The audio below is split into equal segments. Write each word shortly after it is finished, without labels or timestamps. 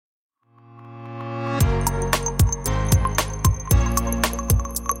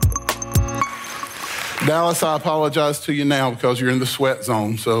Dallas, I apologize to you now because you're in the sweat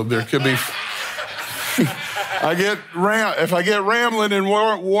zone. So there could be, if I get rambling and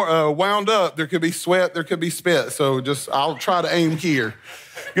wound up, there could be sweat, there could be spit. So I'll try to aim here.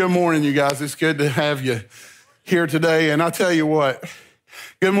 Good morning, you guys. It's good to have you here today. And I'll tell you what,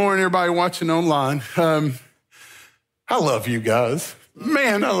 good morning, everybody watching online. I love you guys.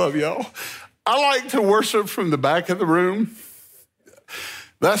 Man, I love y'all. I like to worship from the back of the room.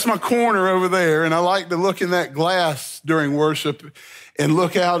 That's my corner over there, and I like to look in that glass during worship and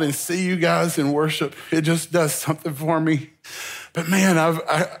look out and see you guys in worship. It just does something for me. But man,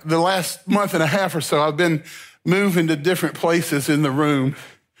 the last month and a half or so, I've been moving to different places in the room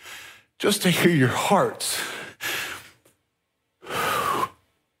just to hear your hearts.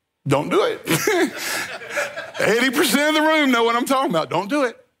 Don't do it. 80% of the room know what I'm talking about. Don't do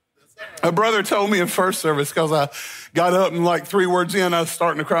it. A brother told me in first service, because I got up and like 3 words in, I was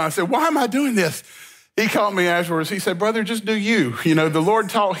starting to cry. I said, why am I doing this? He called me afterwards. He said, brother, just do you. You know, the Lord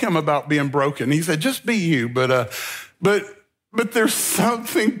taught him about being broken. He said, just be you. But there's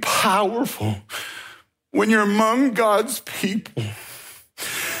something powerful when you're among God's people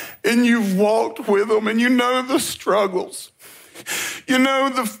and you've walked with them and you know the struggles. You know,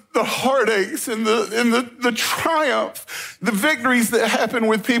 the heartaches and the triumph, the victories that happen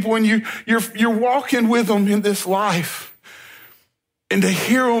with people when you're walking with them in this life. And to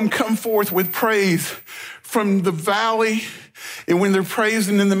hear them come forth with praise from the valley and when they're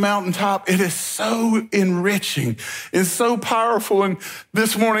praising in the mountaintop, it is so enriching and so powerful. And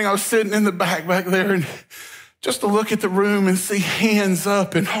this morning I was sitting in the back there and just to look at the room and see hands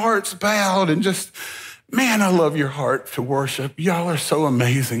up and hearts bowed and just... Man, I love your heart to worship. Y'all are so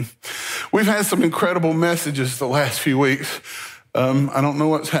amazing. We've had some incredible messages the last few weeks. I don't know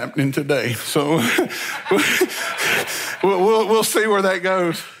what's happening today, so we'll see where that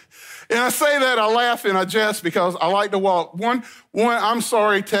goes. And I say that, I laugh and I jest because I like to walk. One, I'm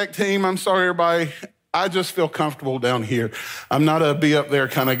sorry, tech team. I'm sorry, everybody. I just feel comfortable down here. I'm not a be up there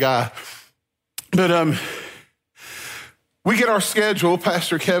kind of guy. But we get our schedule,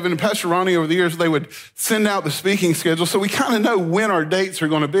 Pastor Kevin and Pastor Ronnie over the years, they would send out the speaking schedule. So we kind of know when our dates are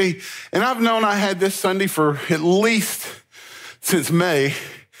going to be. And I've known I had this Sunday for at least since May.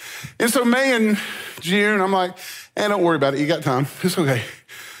 And so May and June, I'm like, don't worry about it. You got time. It's okay.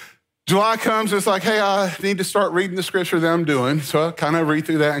 July comes. It's like, hey, I need to start reading the scripture that I'm doing. So I kind of read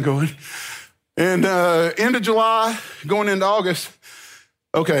through that and going. And end of July, going into August,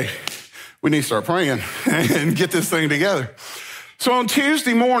 okay, we need to start praying and get this thing together. So on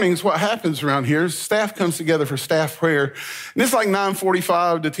Tuesday mornings, what happens around here is staff comes together for staff prayer. And it's like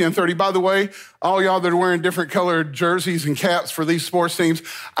 9:45 to 10:30. By the way, all y'all that are wearing different colored jerseys and caps for these sports teams,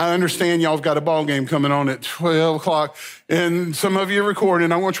 I understand y'all have got a ball game coming on at 12 o'clock. And some of you are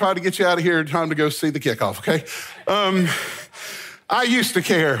recording. I'm going to try to get you out of here in time to go see the kickoff, okay? I used to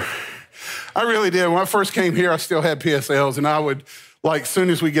care. I really did. When I first came here, I still had PSLs, and I would... Like, as soon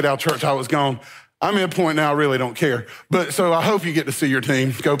as we get out of church, I was gone. I'm at a point now I really don't care. But so I hope you get to see your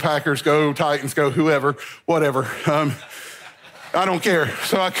team. Go Packers, go Titans, go whoever, whatever. I don't care.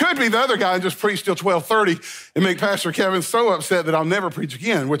 So I could be the other guy and just preach till 12:30 and make Pastor Kevin so upset that I'll never preach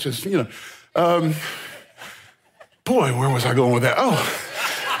again, which is, boy, where was I going with that? Oh,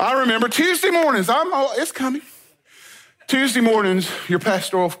 I remember Tuesday mornings. It's coming. Tuesday mornings, your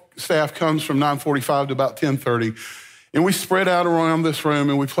pastoral staff comes from 9:45 to about 10:30. And we spread out around this room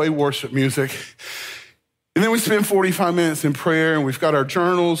and we play worship music. And then we spend 45 minutes in prayer and we've got our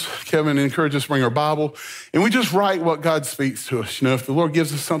journals. Kevin encourages us to bring our Bible. And we just write what God speaks to us. If the Lord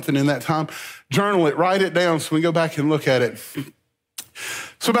gives us something in that time, journal it, write it down so we go back and look at it.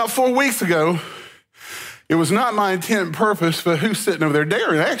 So about 4 weeks ago, it was not my intent and purpose, but who's sitting over there?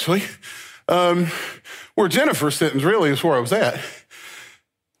 Darren, actually. Where Jennifer's sitting really is where I was at.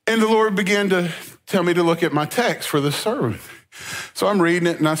 And the Lord began to tell me to look at my text for this sermon. So I'm reading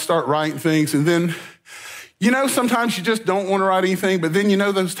it and I start writing things. And then, sometimes you just don't want to write anything, but then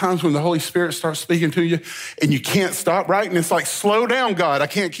those times when the Holy Spirit starts speaking to you and you can't stop writing. It's like, slow down, God. I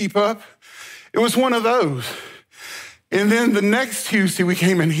can't keep up. It was one of those. And then the next Tuesday we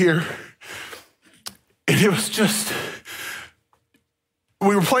came in here and it was just,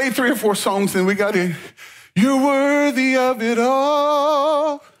 we were playing 3 or 4 songs and we got in, you're worthy of it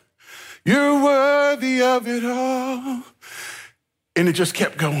all. You're worthy of it all. And it just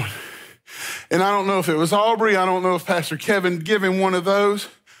kept going. And I don't know if it was Aubrey. I don't know if Pastor Kevin gave him one of those.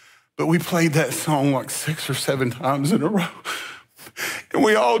 But we played that song like 6 or 7 times in a row. And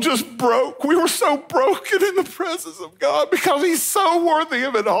we all just broke. We were so broken in the presence of God because he's so worthy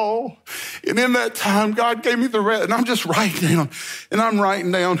of it all. And in that time, God gave me the rest. And I'm just writing down. And I'm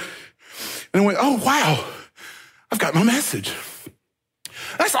writing down. And I went, oh, wow, I've got my message.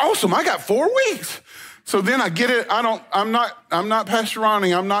 That's awesome. I got 4 weeks. So then I get it. I'm not Pastor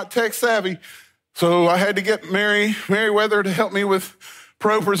Ronnie. I'm not tech savvy. So I had to get Meriwether to help me with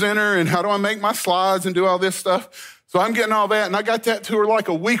Pro Presenter and how do I make my slides and do all this stuff. So I'm getting all that. And I got that to her like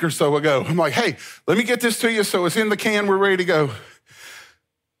a week or so ago. I'm like, hey, let me get this to you. So it's in the can. We're ready to go.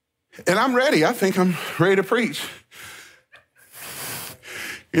 And I'm ready. I think I'm ready to preach.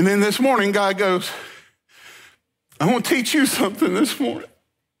 And then this morning, God goes, I want to teach you something this morning.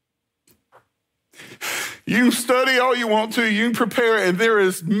 You can study all you want to, you can prepare, and there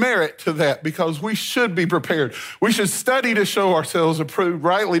is merit to that because we should be prepared. We should study to show ourselves approved,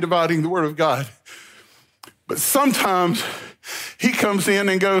 rightly dividing the word of God. But sometimes he comes in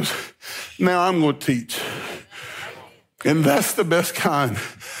and goes, now I'm going to teach. And that's the best kind.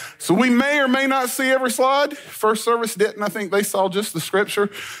 So we may or may not see every slide. First service didn't. I think they saw just the scripture.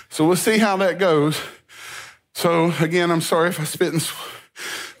 So we'll see how that goes. So again, I'm sorry if I spit and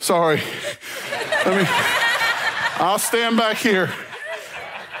sorry. I'll stand back here.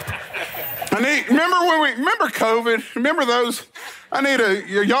 Remember COVID? Remember those?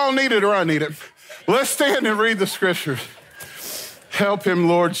 Y'all need it or I need it. Let's stand and read the scriptures. Help him,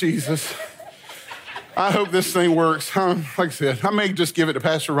 Lord Jesus. I hope this thing works. Like I said, I may just give it to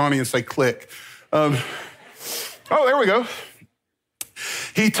Pastor Ronnie and say click. There we go.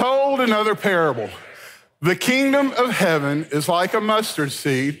 He told another parable. The kingdom of heaven is like a mustard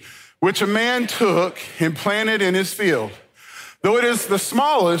seed, which a man took and planted in his field. Though it is the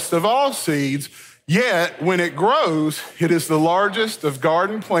smallest of all seeds, yet when it grows, it is the largest of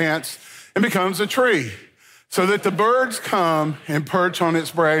garden plants and becomes a tree, so that the birds come and perch on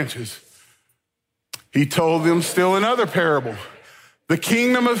its branches. He told them still another parable. The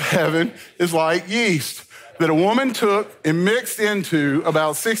kingdom of heaven is like yeast that a woman took and mixed into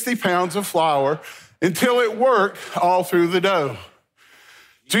about 60 pounds of flour until it worked all through the dough.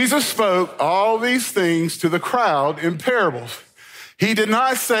 Jesus spoke all these things to the crowd in parables. He did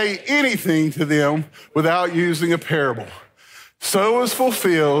not say anything to them without using a parable. So was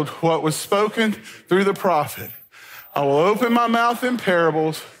fulfilled what was spoken through the prophet. I will open my mouth in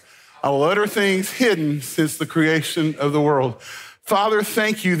parables. I will utter things hidden since the creation of the world. Father,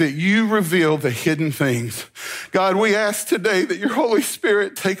 thank you that you reveal the hidden things. God, we ask today that your Holy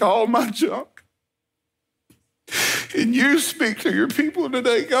Spirit take all my junk and you speak to your people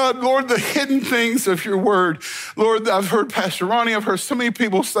today, God. Lord, the hidden things of your word. Lord, I've heard Pastor Ronnie, I've heard so many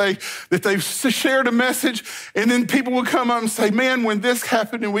people say that they've shared a message and then people will come up and say, man, when this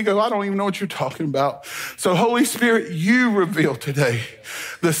happened, and we go, I don't even know what you're talking about. So Holy Spirit, you reveal today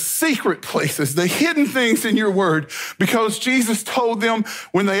the secret places, the hidden things in your word, because Jesus told them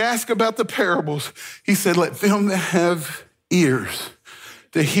when they asked about the parables, he said, let them that have ears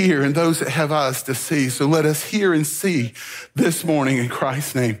to hear and those that have eyes to see. So let us hear and see this morning in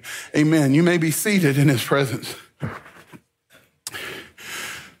Christ's name. Amen. You may be seated in his presence.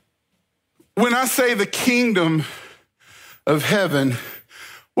 When I say the kingdom of heaven,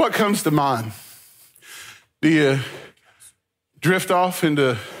 what comes to mind? Do you drift off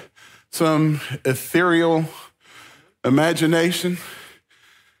into some ethereal imagination?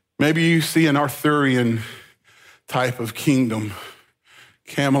 Maybe you see an Arthurian type of kingdom,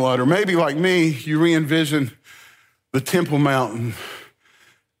 Camelot, or maybe like me, you re-envision the Temple Mountain,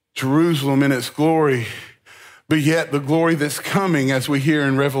 Jerusalem in its glory, but yet the glory that's coming as we hear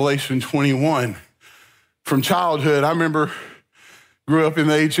in Revelation 21. From childhood, I remember, grew up in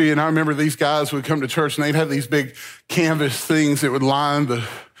the AG, and I remember these guys would come to church and they'd have these big canvas things that would line the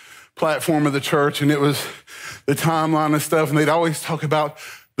platform of the church, and it was the timeline and stuff, and they'd always talk about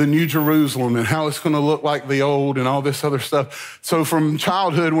the New Jerusalem and how it's going to look like the old and all this other stuff. So from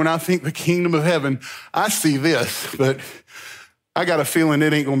childhood, when I think the kingdom of heaven, I see this, but I got a feeling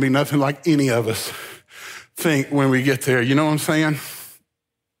it ain't going to be nothing like any of us think when we get there. You know what I'm saying?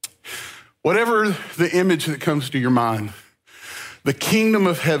 Whatever the image that comes to your mind, the kingdom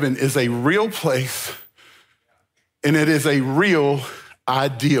of heaven is a real place and it is a real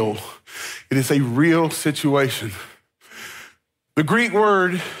ideal. It is a real situation. The Greek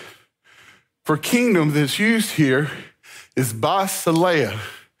word for kingdom that's used here is basileia.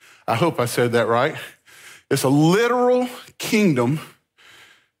 I hope I said that right. It's a literal kingdom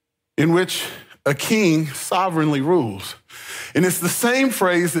in which a king sovereignly rules. And it's the same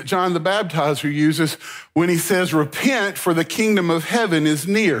phrase that John the Baptizer uses when he says, repent for the kingdom of heaven is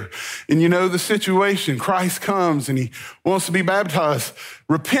near. And you know the situation. Christ comes and he wants to be baptized.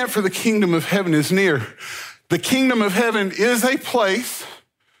 Repent for the kingdom of heaven is near. The kingdom of heaven is a place.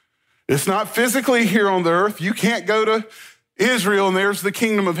 It's not physically here on the earth. You can't go to Israel and there's the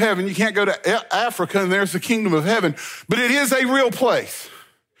kingdom of heaven. You can't go to Africa and there's the kingdom of heaven. But it is a real place.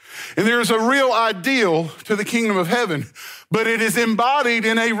 And there's a real ideal to the kingdom of heaven. But it is embodied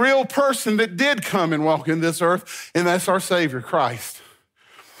in a real person that did come and walk in this earth, and that's our Savior, Christ.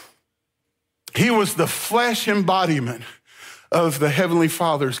 He was the flesh embodiment of the Heavenly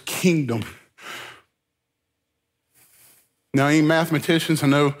Father's kingdom. Now, any mathematicians I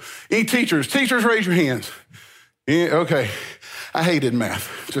know, any teachers? Teachers, raise your hands. Okay, I hated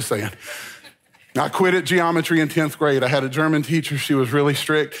math, just saying. I quit at geometry in 10th grade. I had a German teacher. She was really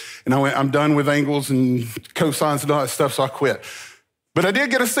strict. And I went, I'm done with angles and cosines and all that stuff, so I quit. But I did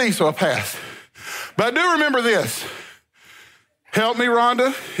get a C, so I passed. But I do remember this. Help me,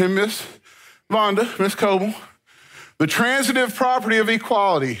 Rhonda and Miss Vonda, Miss Coble. The transitive property of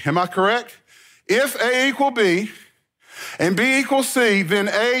equality. Am I correct? If A equal B and B equals C, then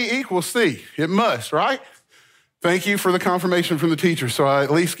A equals C. It must, right? Thank you for the confirmation from the teacher, so I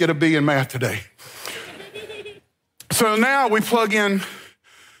at least get a B in math today. So now we plug in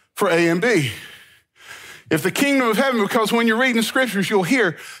for A and B. If the kingdom of heaven, because when you're reading scriptures, you'll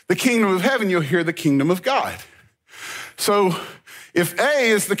hear the kingdom of heaven, you'll hear the kingdom of God. So if A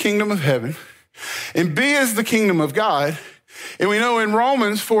is the kingdom of heaven and B is the kingdom of God, and we know in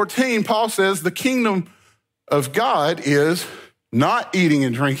Romans 14, Paul says the kingdom of God is not eating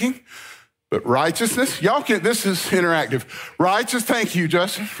and drinking, but righteousness. Y'all can, this is interactive. Righteous, thank you,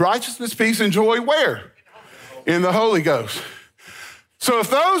 Justin. Righteousness, peace, and joy, where? In the Holy Ghost. So if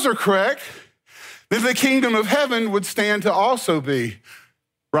those are correct, then the kingdom of heaven would stand to also be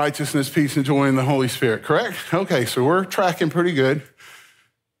righteousness, peace, and joy in the Holy Spirit, correct? Okay, so we're tracking pretty good.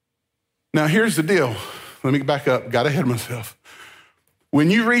 Now here's the deal. Let me back up, got ahead of myself. When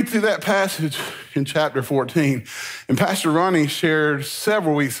you read through that passage in chapter 14, and Pastor Ronnie shared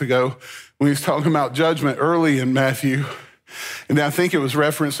several weeks ago when he was talking about judgment early in Matthew, and I think it was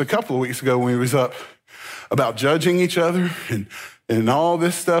referenced a couple of weeks ago when he was up about judging each other and all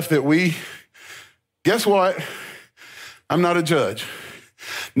this stuff that we, guess what? I'm not a judge.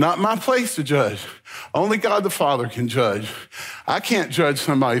 Not my place to judge. Only God the Father can judge. I can't judge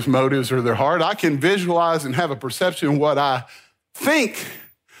somebody's motives or their heart. I can visualize and have a perception of what I think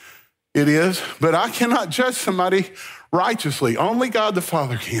it is, but I cannot judge somebody righteously. Only God the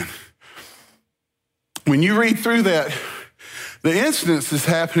Father can. When you read through that, the incident that's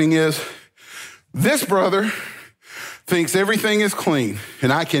happening is this brother thinks everything is clean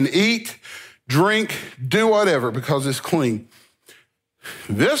and I can eat, drink, do whatever because it's clean.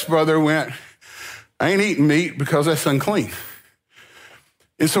 This brother went, I ain't eating meat because that's unclean.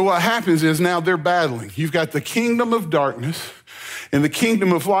 And so what happens is now they're battling. You've got the kingdom of darkness and the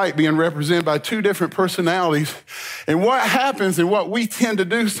kingdom of light being represented by two different personalities. And what happens and what we tend to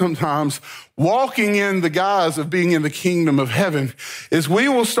do sometimes, walking in the guise of being in the kingdom of heaven, is we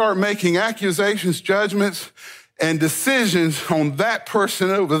will start making accusations, judgments, and decisions on that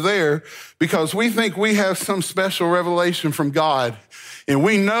person over there because we think we have some special revelation from God. And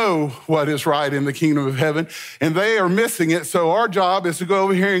we know what is right in the kingdom of heaven, and they are missing it. So our job is to go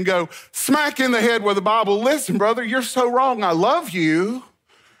over here and go smack in the head with the Bible. Listen, brother, you're so wrong. I love you,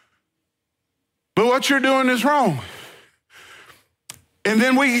 but what you're doing is wrong. And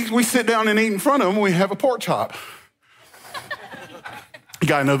then we sit down and eat in front of them. We have a pork chop. You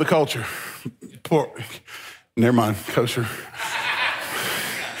gotta know the culture. Pork. Never mind, kosher.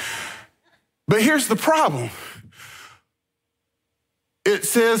 But here's the problem. It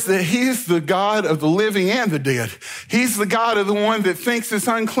says that he's the God of the living and the dead. He's the God of the one that thinks it's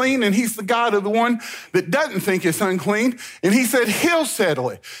unclean, and he's the God of the one that doesn't think it's unclean. And he said he'll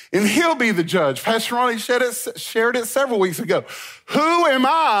settle it, and he'll be the judge. Pastor Ronnie shared it several weeks ago. Who am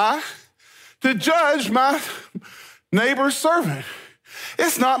I to judge my neighbor's servant?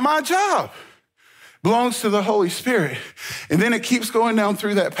 It's not my job. It belongs to the Holy Spirit. And then it keeps going down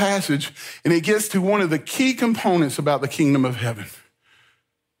through that passage, and it gets to one of the key components about the kingdom of heaven.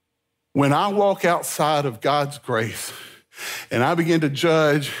 When I walk outside of God's grace and I begin to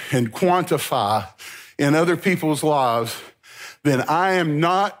judge and quantify in other people's lives, then I am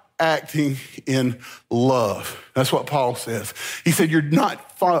not acting in love. That's what Paul says. He said, you're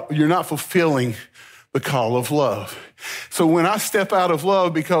not fulfilling the call of love. So when I step out of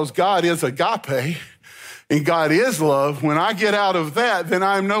love because God is agape and God is love, when I get out of that, then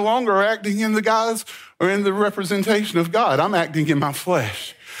I'm no longer acting in the guise or in the representation of God. I'm acting in my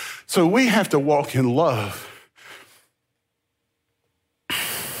flesh. So we have to walk in love.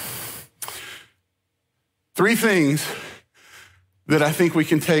 Three things that I think we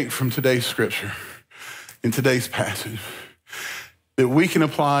can take from today's scripture, in today's passage, that we can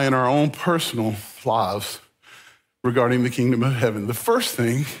apply in our own personal lives regarding the kingdom of heaven. The first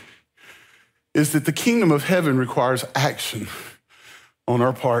thing is that the kingdom of heaven requires action on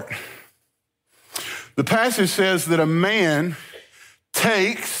our part. The passage says that a man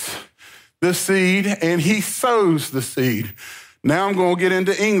takes the seed and he sows the seed. Now I'm going to get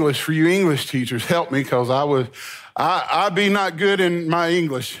into English for you English teachers. Help me, because I be not good in my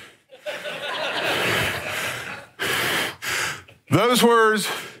English. Those words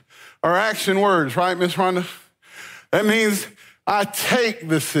are action words, right, Miss Rhonda? That means I take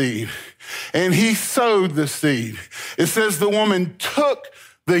the seed and he sowed the seed. It says the woman took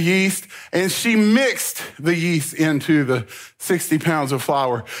the yeast and she mixed the yeast into the 60 pounds of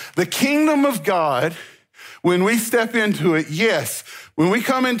flour. The kingdom of God, when we step into it, yes, when we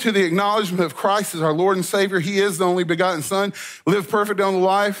come into the acknowledgement of Christ as our Lord and Savior, he is the only begotten Son, lived perfect on the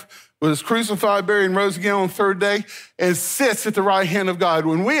life, was crucified, buried, and rose again on the third day, and sits at the right hand of God.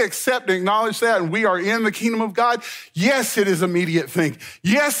 When we accept and acknowledge that and we are in the kingdom of God, yes, it is an immediate thing.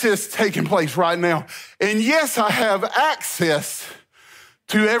 Yes, it's taking place right now. And yes, I have access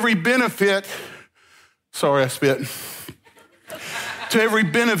to every benefit. Sorry, I spit. To every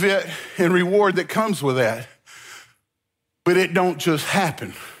benefit and reward that comes with that. But it don't just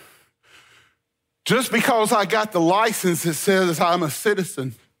happen. Just because I got the license that says I'm a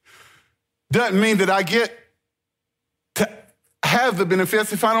citizen doesn't mean that I get to have the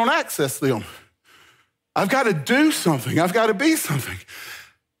benefits if I don't access them. I've got to do something. I've got to be something.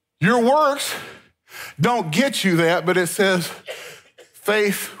 Your works don't get you that, but it says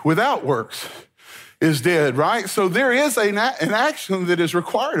faith without works is dead, right? So there is an action that is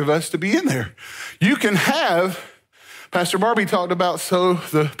required of us to be in there. You can have, Pastor Barbie talked about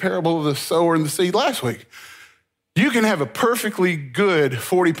the parable of the sower and the seed last week. You can have a perfectly good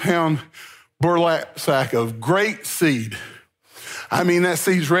 40-pound burlap sack of great seed. I mean, that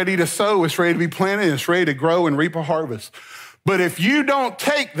seed's ready to sow, it's ready to be planted, and it's ready to grow and reap a harvest. But if you don't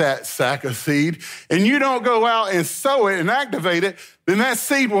take that sack of seed and you don't go out and sow it and activate it, then that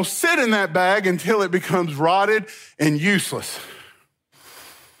seed will sit in that bag until it becomes rotted and useless.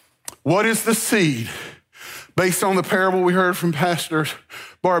 What is the seed? Based on the parable we heard from Pastor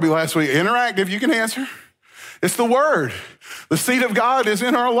Barbie last week. Interactive, you can answer. It's the word. The seed of God is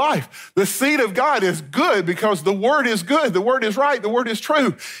in our life. The seed of God is good because the word is good. The word is right. The word is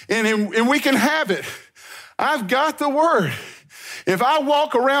true. And we can have it. I've got the word. If I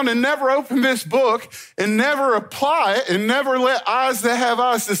walk around and never open this book and never apply it and never let eyes that have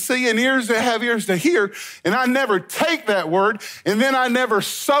eyes to see and ears that have ears to hear, and I never take that word and then I never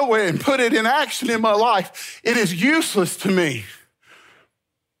sow it and put it in action in my life, it is useless to me.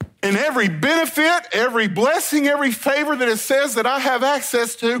 And every benefit, every blessing, every favor that it says that I have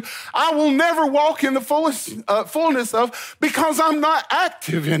access to, I will never walk in the fullness of because I'm not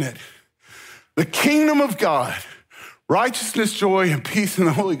active in it. The kingdom of God, righteousness, joy, and peace in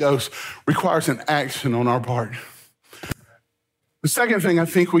the Holy Ghost requires an action on our part. The second thing I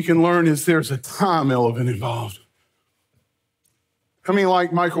think we can learn is there's a time element involved. How many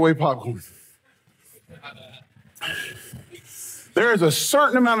like microwave popcorn? There is a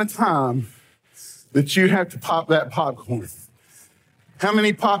certain amount of time that you have to pop that popcorn. How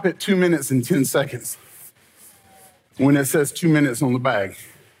many pop it 2 minutes and 10 seconds when it says 2 minutes on the bag?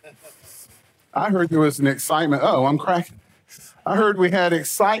 I heard there was an excitement. Oh, I'm cracking. I heard we had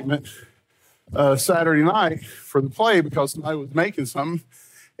excitement Saturday night for the play because somebody was making something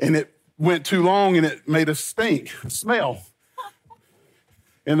and it went too long and it made a smell.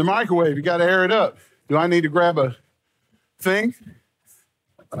 In the microwave, you got to air it up. Do I need to grab a thing?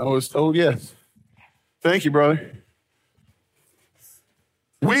 I was told yes. Thank you, brother.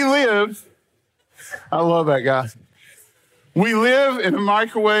 I love that guy. We live in a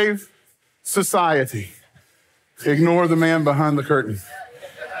microwave society. Ignore the man behind the curtain.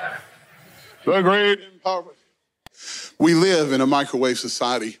 The great and powerful. We live in a microwave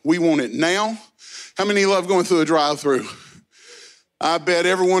society. We want it now. How many love going through a drive-through? I bet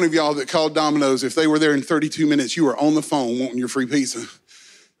every one of y'all that called Domino's, if they were there in 32 minutes, you were on the phone wanting your free pizza.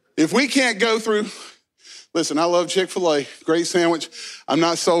 If we can't go through, listen, I love Chick-fil-A, great sandwich. I'm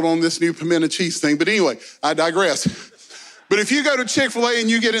not sold on this new pimento cheese thing, but anyway, I digress. But if you go to Chick-fil-A and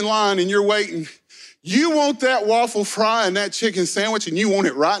you get in line and you're waiting, you want that waffle fry and that chicken sandwich and you want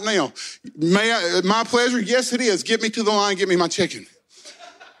it right now. My pleasure? Yes, it is. Get me to the line, get me my chicken.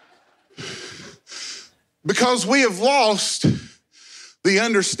 Because we have lost the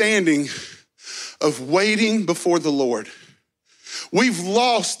understanding of waiting before the Lord. We've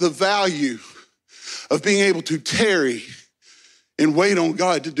lost the value of being able to tarry and wait on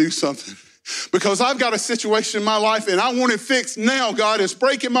God to do something. because I've got a situation in my life and I want it fixed now, God. It's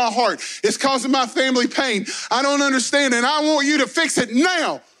breaking my heart. It's causing my family pain. I don't understand, and I want you to fix it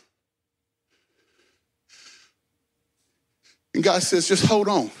now. And God says, just hold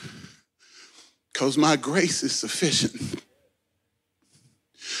on, because my grace is sufficient.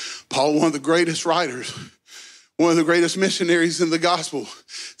 Paul, one of the greatest writers, one of the greatest missionaries in the gospel,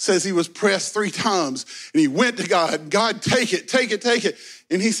 says he was pressed 3 times and he went to God. God, take it, take it, take it.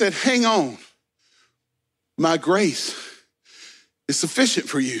 And he said, hang on. My grace is sufficient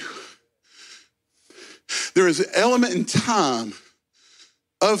for you. There is an element in time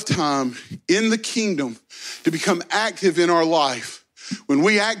in the kingdom to become active in our life. When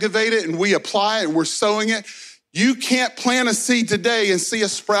we activate it and we apply it and we're sowing it, you can't plant a seed today and see a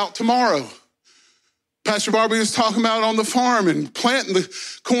sprout tomorrow. Pastor Barbie was talking about on the farm and planting the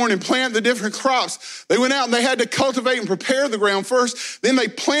corn and planting the different crops. They went out and they had to cultivate and prepare the ground first. Then they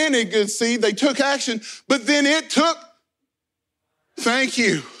planted good seed. They took action, but then it took, thank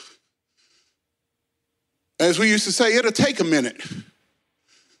you. As we used to say, it'll take a minute.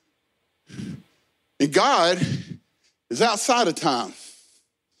 And God is outside of time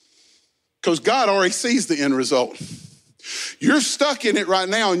because God already sees the end result. You're stuck in it right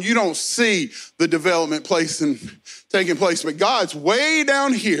now and you don't see the development taking place, but God's way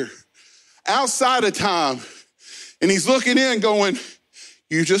down here outside of time and he's looking in going,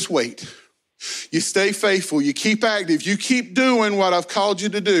 you just wait. You stay faithful. You keep active. You keep doing what I've called you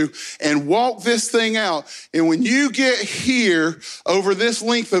to do and walk this thing out. And when you get here over this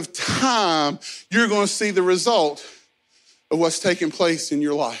length of time, you're going to see the result of what's taking place in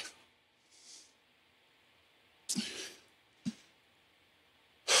your life.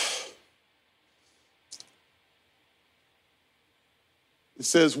 It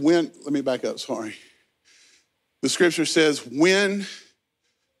says let me back up, sorry. The scripture says when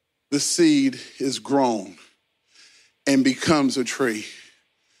the seed is grown and becomes a tree.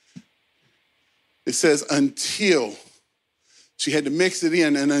 It says until, she had to mix it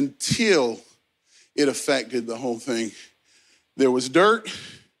in, and until it affected the whole thing. There was dirt,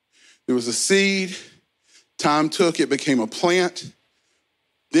 there was a seed, time took, it became a plant,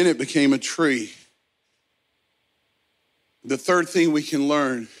 then it became a tree. The third thing we can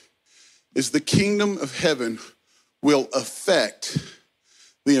learn is the kingdom of heaven will affect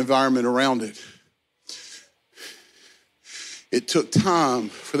the environment around it. It took time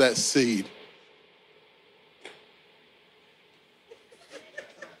for that seed.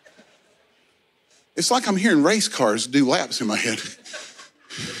 It's like I'm hearing race cars do laps in my head.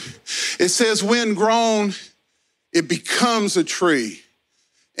 It says when grown, it becomes a tree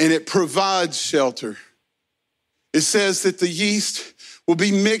and it provides shelter. It says that the yeast will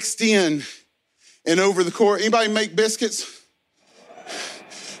be mixed in and over the course. Anybody make biscuits?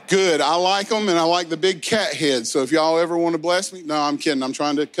 Good. I like them, and I like the big cat head. So if y'all ever want to bless me, no, I'm kidding. I'm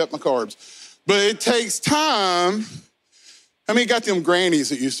trying to cut my carbs. But it takes time. How many got them grannies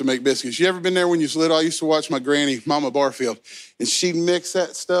that used to make biscuits? You ever been there when you was little? I used to watch my granny, Mama Barfield, and she'd mix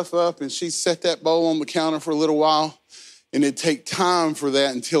that stuff up, and she'd set that bowl on the counter for a little while, and it'd take time for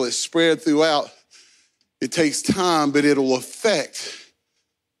that until it spread throughout. It takes time, but it'll affect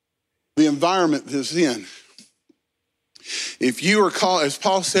the environment that it's in. If you recall, as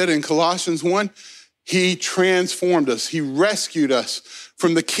Paul said in Colossians 1, he transformed us. He rescued us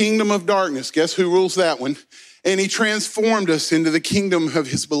from the kingdom of darkness. Guess who rules that one? And he transformed us into the kingdom of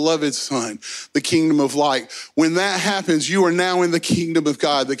his beloved Son, the kingdom of light. When that happens, you are now in the kingdom of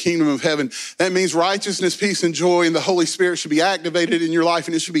God, the kingdom of heaven. That means righteousness, peace, and joy, and the Holy Spirit should be activated in your life,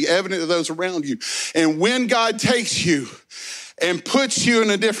 and it should be evident to those around you. And when God takes you and puts you in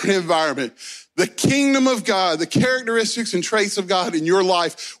a different environment, the kingdom of God, the characteristics and traits of God in your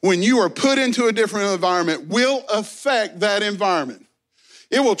life, when you are put into a different environment, will affect that environment.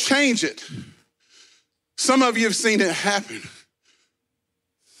 It will change it. Some of you have seen it happen.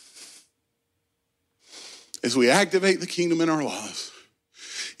 As we activate the kingdom in our lives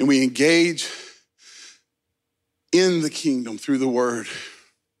and we engage in the kingdom through the word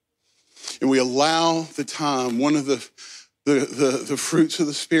and we allow the time, one of the fruits of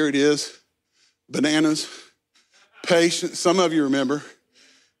the Spirit is bananas, patience. Some of you remember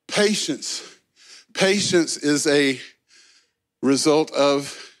patience. Patience is a result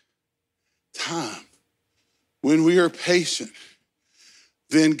of time. When we are patient,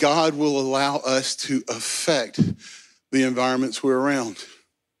 then God will allow us to affect the environments we're around.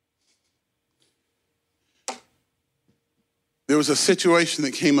 There was a situation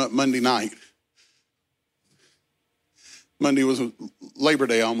that came up Monday night. Monday was Labor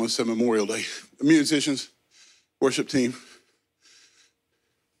Day, almost a Memorial Day. Musicians, worship team.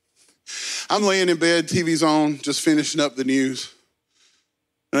 I'm laying in bed, TV's on, just finishing up the news.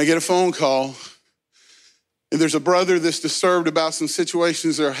 And I get a phone call. And there's a brother that's disturbed about some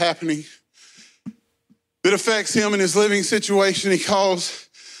situations that are happening that affects him in his living situation. He calls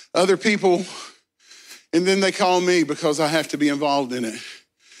other people, and then they call me because I have to be involved in it.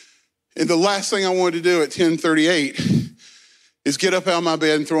 And the last thing I wanted to do at 10:38 is get up out of my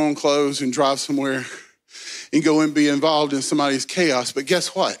bed and throw on clothes and drive somewhere and go and be involved in somebody's chaos. But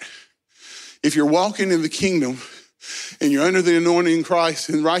guess what? If you're walking in the kingdom and you're under the anointing in Christ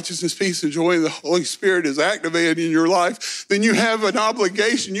and righteousness, peace, and joy, and the Holy Spirit is activated in your life, then you have an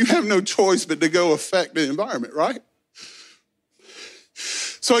obligation. You have no choice but to go affect the environment, right?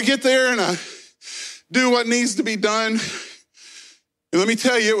 So I get there and I do what needs to be done. And let me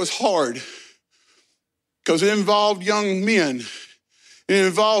tell you, it was hard because it involved young men. It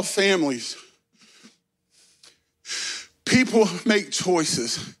involved families. People make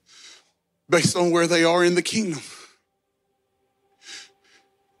choices based on where they are in the kingdom.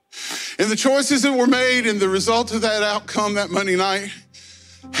 And the choices that were made and the result of that outcome that Monday night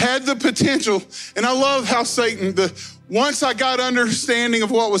had the potential. And I love how Satan, once I got understanding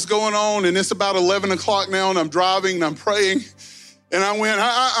of what was going on, and it's about 11 o'clock now, and I'm driving and I'm praying, and I went,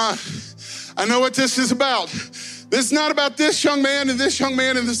 I know what this is about. This is not about this young man and this young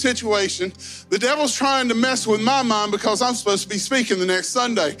man in the situation. The devil's trying to mess with my mind because I'm supposed to be speaking the next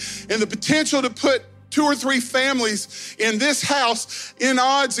Sunday. And the potential to put 2 or 3 families in this house in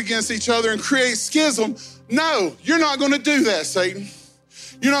odds against each other and create schism. No, you're not going to do that, Satan.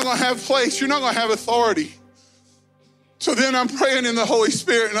 You're not going to have place. You're not going to have authority. So then I'm praying in the Holy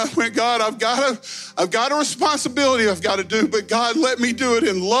Spirit, and I went, God, I've got a responsibility I've got to do, but God, let me do it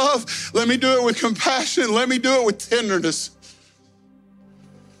in love. Let me do it with compassion. Let me do it with tenderness.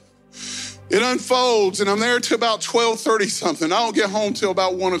 It unfolds, and I'm there till about 12:30 something. I don't get home till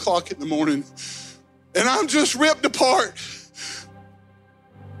about 1 o'clock in the morning. And I'm just ripped apart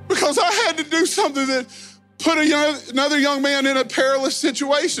because I had to do something that put another young man in a perilous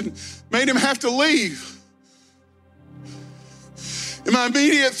situation, made him have to leave. And my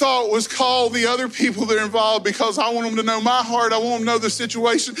immediate thought was call the other people that are involved because I want them to know my heart. I want them to know the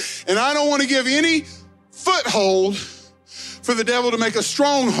situation. And I don't want to give any foothold for the devil to make a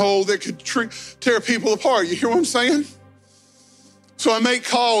stronghold that could tear people apart. You hear what I'm saying? So I make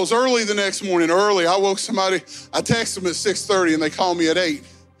calls early the next morning. I woke somebody. I texted them at 6:30 and they called me at 8.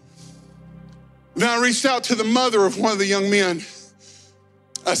 Then I reached out to the mother of one of the young men.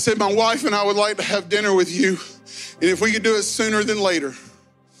 I said, my wife and I would like to have dinner with you. And if we could do it sooner than later,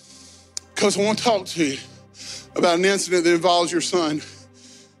 because I want to talk to you about an incident that involves your son.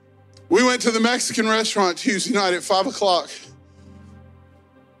 We went to the Mexican restaurant Tuesday night at 5 o'clock.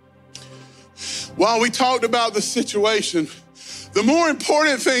 While we talked about the situation, the more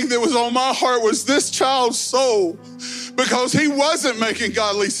important thing that was on my heart was this child's soul, because he wasn't making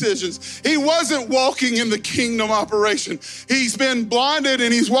godly decisions. He wasn't walking in the kingdom operation. He's been blinded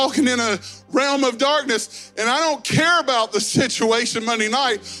and he's walking in a realm of darkness. And I don't care about the situation Monday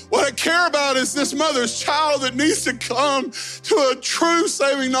night. What I care about is this mother's child that needs to come to a true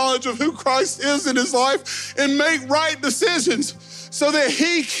saving knowledge of who Christ is in his life and make right decisions so that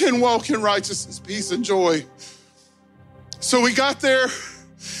he can walk in righteousness, peace, and joy. So we got there,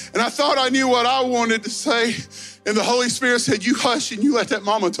 and I thought I knew what I wanted to say, and the Holy Spirit said, you hush and you let that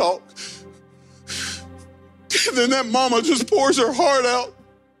mama talk. And then that mama just pours her heart out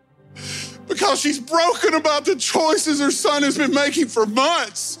because she's broken about the choices her son has been making for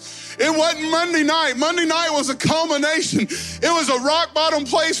months. It wasn't Monday night. Monday night was a culmination. It was a rock bottom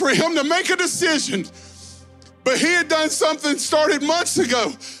place for him to make a decision. But he had done something started months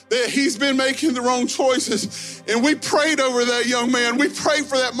ago that he's been making the wrong choices. And we prayed over that young man. We prayed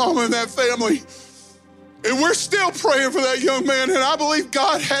for that mama and that family. And we're still praying for that young man. And I believe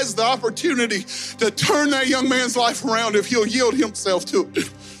God has the opportunity to turn that young man's life around if he'll yield himself to it.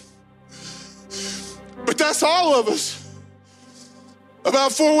 But that's all of us.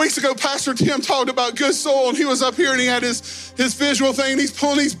 About 4 weeks ago, Pastor Tim talked about good soil, and he was up here and he had his visual thing, and he's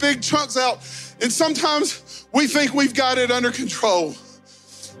pulling these big chunks out. And sometimes we think we've got it under control.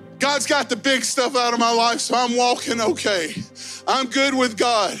 God's got the big stuff out of my life, so I'm walking okay. I'm good with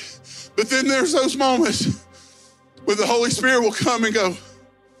God. But then there's those moments where the Holy Spirit will come and go,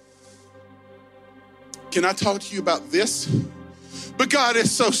 can I talk to you about this? But God,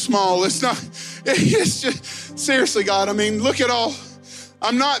 it's so small. It's just, seriously, God, I mean, look at all.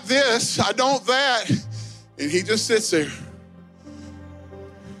 I'm not this, I don't that. And he just sits there.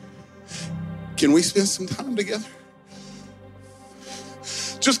 Can we spend some time together?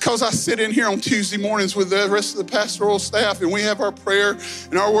 Just because I sit in here on Tuesday mornings with the rest of the pastoral staff and we have our prayer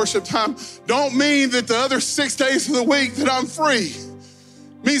and our worship time, don't mean that the other 6 days of the week that I'm free.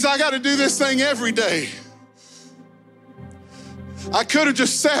 It means I got to do this thing every day. I could have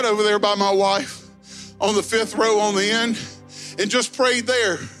just sat over there by my wife on the 5th row on the end and just prayed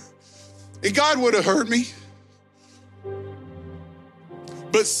there. And God would have heard me.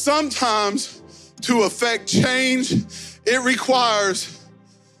 But sometimes to affect change, it requires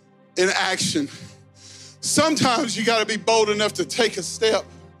an action. Sometimes you got to be bold enough to take a step.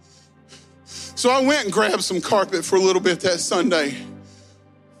 So I went and grabbed some carpet for a little bit that Sunday.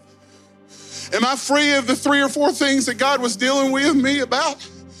 Am I free of the 3 or 4 things that God was dealing with me about?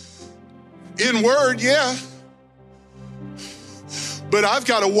 In word, yeah. But I've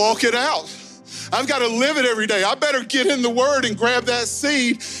got to walk it out. I've got to live it every day. I better get in the word and grab that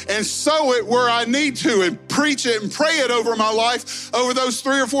seed and sow it where I need to and preach it and pray it over my life, over those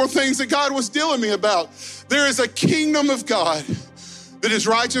 3 or 4 things that God was dealing me about. There is a kingdom of God that is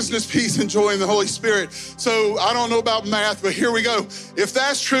righteousness, peace, and joy in the Holy Spirit. So I don't know about math, but here we go. If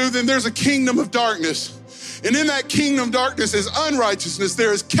that's true, then there's a kingdom of darkness. And in that kingdom of darkness is unrighteousness,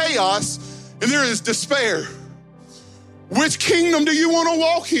 there is chaos, and there is despair. Which kingdom do you want to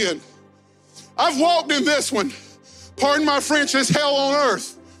walk in? I've walked in this one. Pardon my French, it's hell on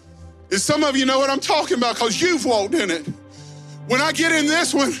earth. And some of you know what I'm talking about because you've walked in it. When I get in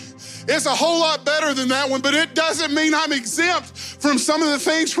this one, it's a whole lot better than that one, but it doesn't mean I'm exempt from some of the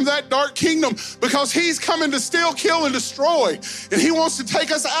things from that dark kingdom because he's coming to steal, kill, and destroy. And he wants to take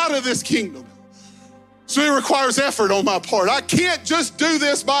us out of this kingdom. So it requires effort on my part. I can't just do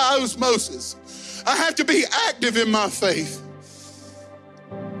this by osmosis. I have to be active in my faith.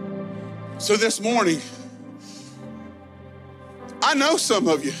 So this morning, I know some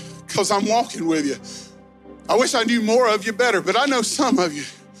of you because I'm walking with you. I wish I knew more of you better, but I know some of you.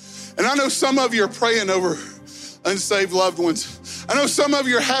 And I know some of you are praying over unsaved loved ones. I know some of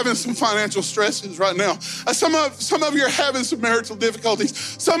you are having some financial stresses right now. Some of you are having some marital difficulties.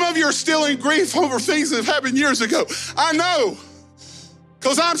 Some of you are still in grief over things that have happened years ago. I know,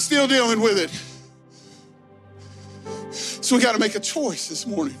 because I'm still dealing with it. So we got to make a choice this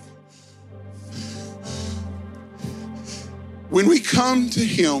morning. When we come to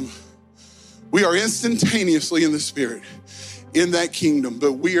him, we are instantaneously in the Spirit, in that kingdom,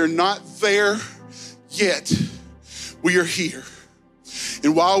 but we are not there yet. We are here.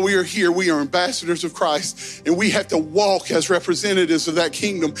 And while we are here, we are ambassadors of Christ, and we have to walk as representatives of that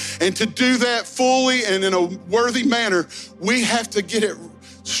kingdom. And to do that fully and in a worthy manner, we have to get it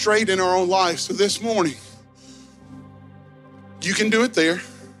straight in our own lives. So this morning, you can do it there.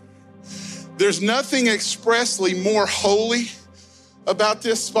 There's nothing expressly more holy about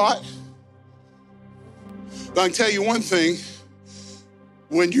this spot. But I can tell you one thing,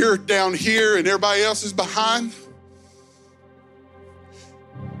 when you're down here and everybody else is behind,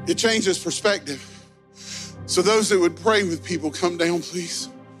 it changes perspective. So those that would pray with people, come down, please.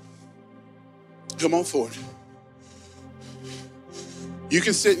 Come on forward. You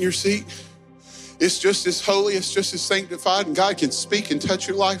can sit in your seat. It's just as holy, it's just as sanctified, and God can speak and touch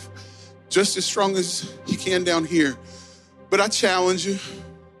your life just as strong as he can down here. But I challenge you,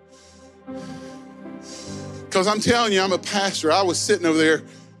 because I'm telling you, I'm a pastor. I was sitting over there.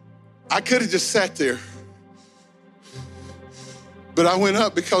 I could have just sat there. But I went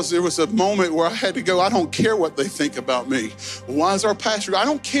up because there was a moment where I had to go. I don't care what they think about me. Why is our pastor? I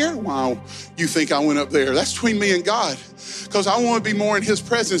don't care why you think I went up there. That's between me and God, because I want to be more in his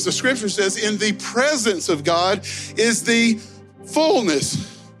presence. The scripture says in the presence of God is the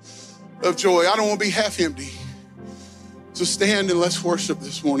fullness of joy. I don't want to be half empty. So stand and let's worship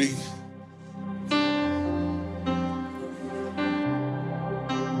this morning.